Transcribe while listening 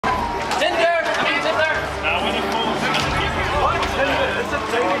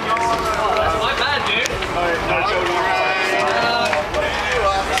My bad, dude.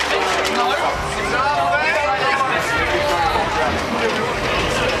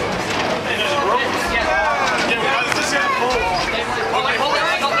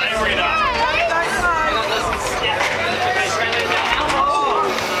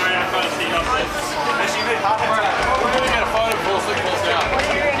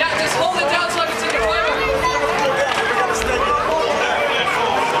 Yeah, just hold it down so I can see your flavor.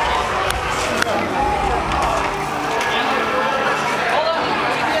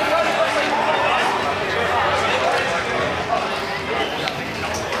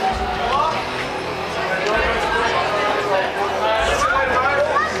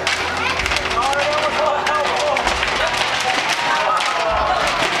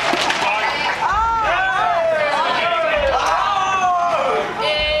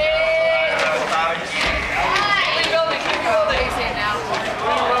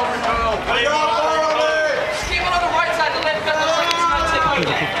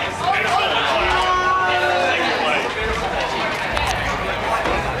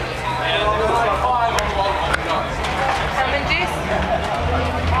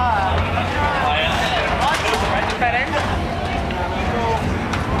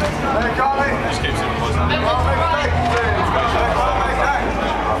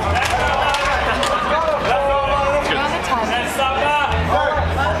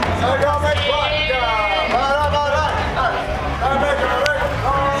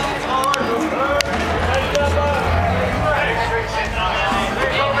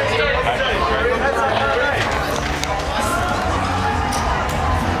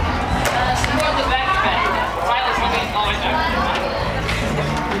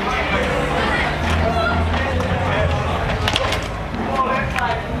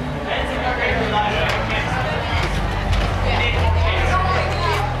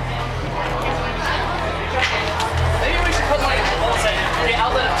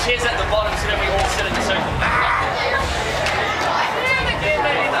 Chairs at the bottom so that we all sit in the circle.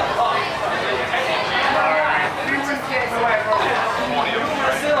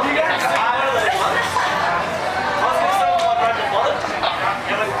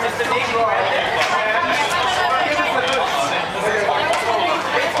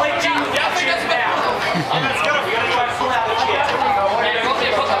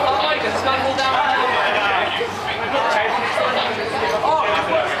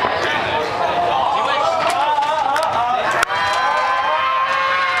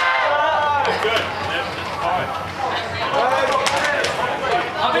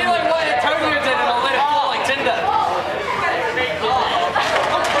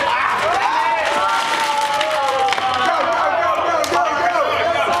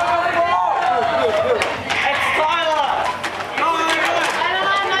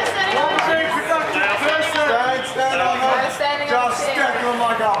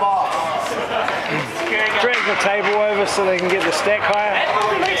 Drag the table over so they can get the stack higher.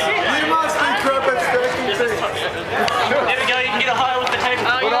 You must be crap at stacking things. There we go, you can get a higher with the table.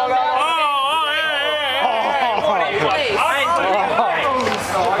 I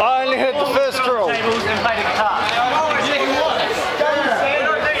only heard the first drill. Tables and played a guitar.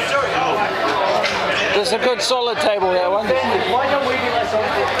 It's a good solid table, that one. Why don't we do that?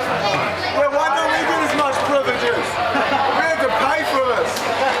 Well, why don't we get as much privileges? We have to pay for this.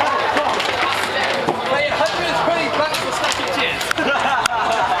 Pay $120 for stacking chairs.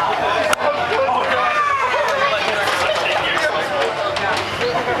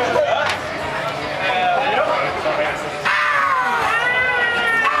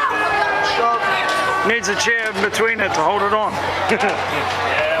 Needs a chair in between it to hold it on.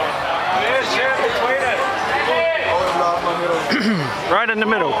 Right in the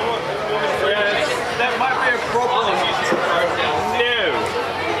middle. That might be a problem.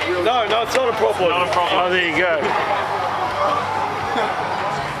 No, it's not a problem. Not a problem. Oh, there you go.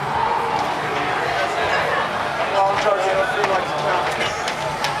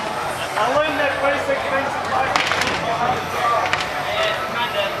 I learned that basic things in life.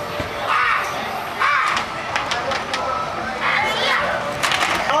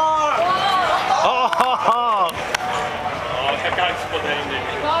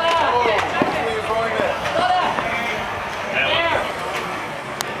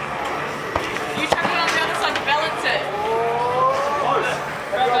 You chuck it on the other side to balance it.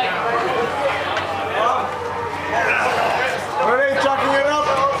 Ready? Chucking it up.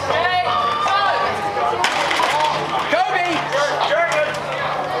 Hey, Kobe!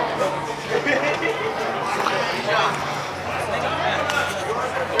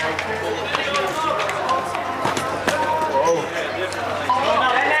 Oh no.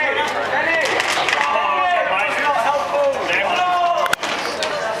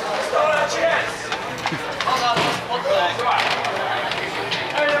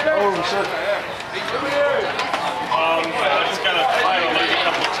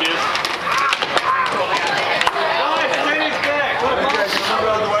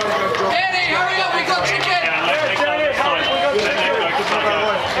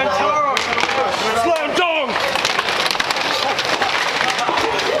 Slam dunk!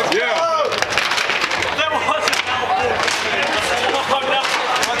 Yeah.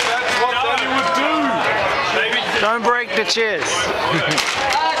 Don't break the chairs.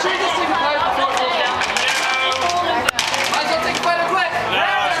 Should we just take a photo before it falls down? Might as well take a photo quick.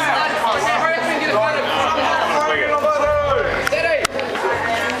 Okay, hurry up and get a photo. Steady.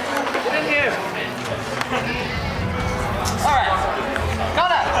 Get in here. Alright.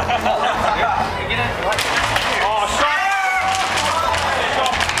 Connor. Get in. Oh, shot!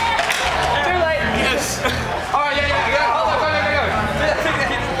 Too late. Yes. Alright, yeah. Hold on, go.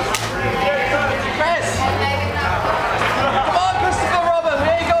 Chris. Come on, Christopher Robin. We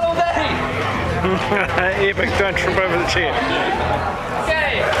ain't got all day. Epic, don't trip over the chair.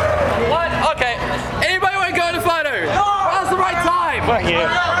 Okay. One. Okay. Anybody want to go in a photo? Now's the right time. Fuck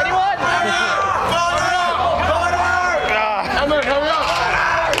yeah. Anyone?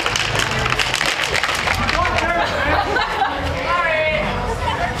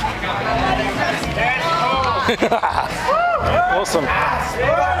 Awesome.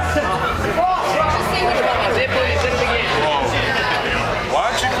 Why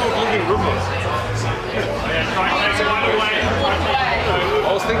aren't you called Living Roomless? I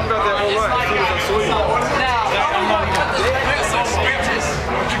was thinking about